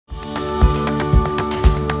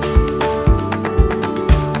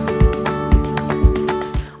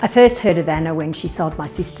I first heard of Anna when she sold my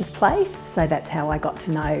sister's place, so that's how I got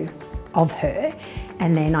to know of her.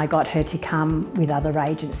 And then I got her to come with other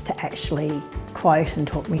agents to actually quote and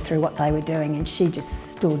talk me through what they were doing, and she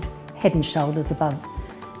just stood head and shoulders above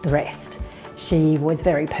the rest. She was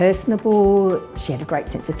very personable, she had a great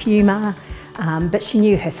sense of humour, but she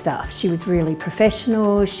knew her stuff. She was really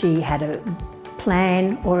professional, she had a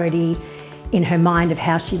plan already in her mind of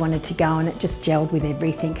how she wanted to go, and it just gelled with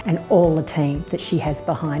everything. And all the team that she has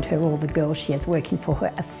behind her, all the girls she has working for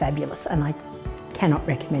her are fabulous, and I cannot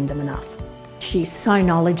recommend them enough. She's so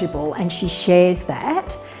knowledgeable and she shares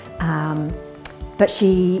that, but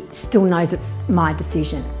she still knows it's my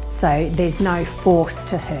decision. So there's no force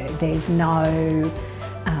to her, there's no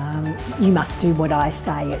you must do what I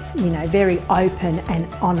say. It's, you know, very open and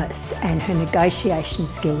honest, and her negotiation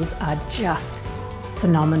skills are just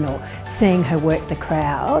phenomenal. Seeing her work the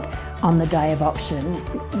crowd on the day of auction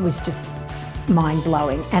was just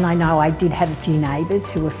mind-blowing. And I know I did have a few neighbours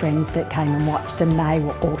who were friends that came and watched, and they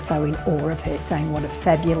were also in awe of her, saying what a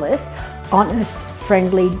fabulous, honest,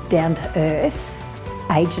 friendly, down-to-earth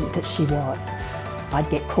agent that she was. I'd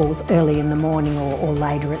get calls early in the morning or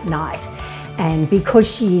later at night. And because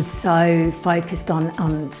she's so focused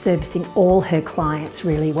on servicing all her clients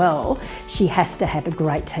really well, she has to have a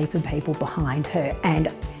great team of people behind her,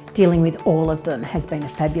 and dealing with all of them has been a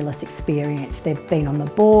fabulous experience. They've been on the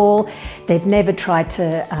ball, they've never tried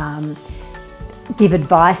to give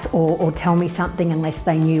advice or tell me something unless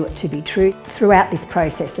they knew it to be true. Throughout this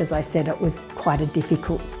process, as I said, it was quite a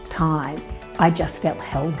difficult time. I just felt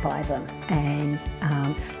held by them, and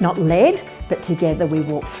not led, but together we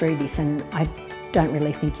walked through this, and I don't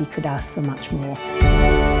really think you could ask for much more.